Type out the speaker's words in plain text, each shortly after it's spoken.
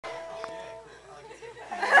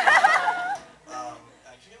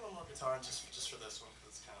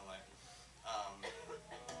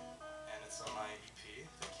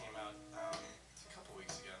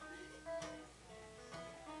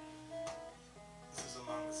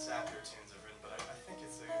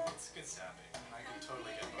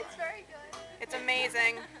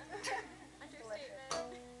amazing.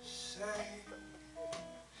 Say,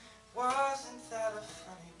 wasn't that a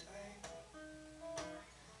funny day?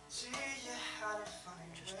 Gee, you had a funny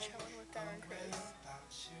Just way, chilling with a Darren way Criss.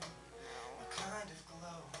 about you, a kind of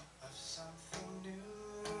glow of something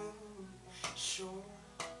new. Sure,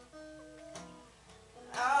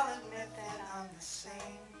 I'll admit that I'm the same,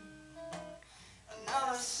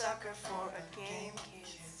 another sucker for a game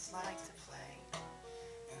kids like to play,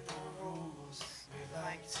 and the rules we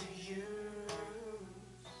like to use.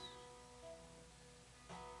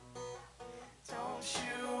 Don't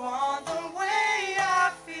you want the way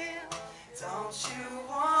I feel? Don't you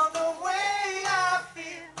want the way I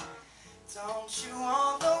feel? Don't you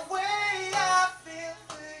want the way I feel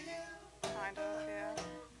for you? Kind of, yeah.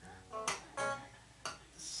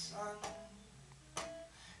 The sun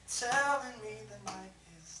telling me the night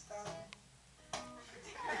is done.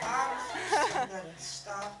 I refuse to let it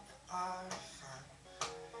stop our fun.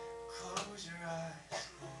 Close your eyes,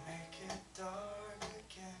 we'll make it dark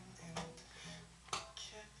again and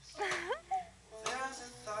kiss. There's a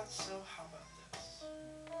thought, so how about this?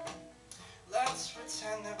 Let's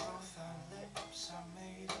pretend that both our lips are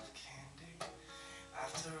made of candy.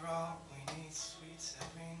 After all, we need sweets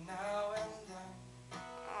every now and then.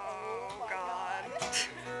 Oh, God.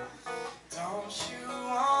 Don't you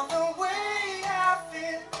want the way I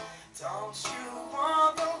feel? Don't you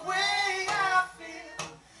want the way I feel?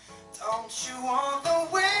 Don't you want the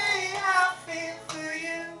way I feel for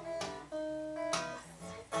you?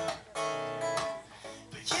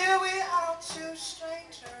 But here we are, two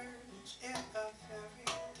strangers in a very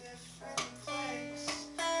different place.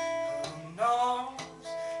 Who knows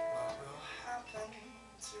what will happen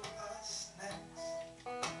to us next?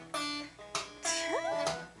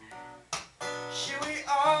 Here we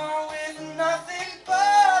are with nothing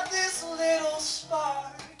but this little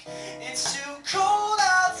spark. It's too cold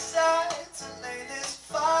outside to lay this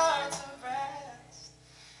fire to rest.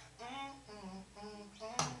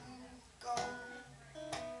 Go.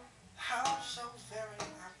 How so very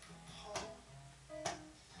apropos.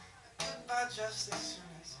 Goodbye just as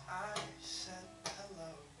soon as I said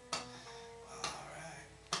hello. Well, alright,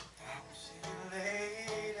 I'll see you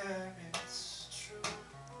later, it's true.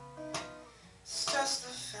 It's just a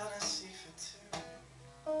fantasy for two.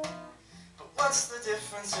 But what's the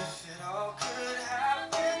difference if it all could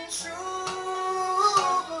have been true?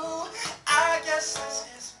 I guess this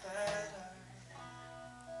is better.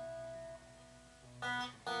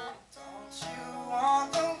 Don't you want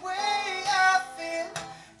the way I feel?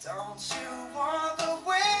 Don't you want the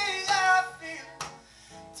way I feel?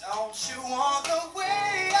 Don't you want the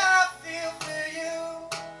way I feel for you?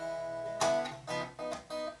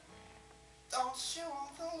 Don't you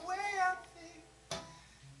want the way I feel?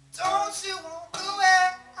 Don't you want the way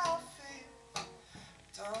I feel?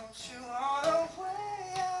 Don't you want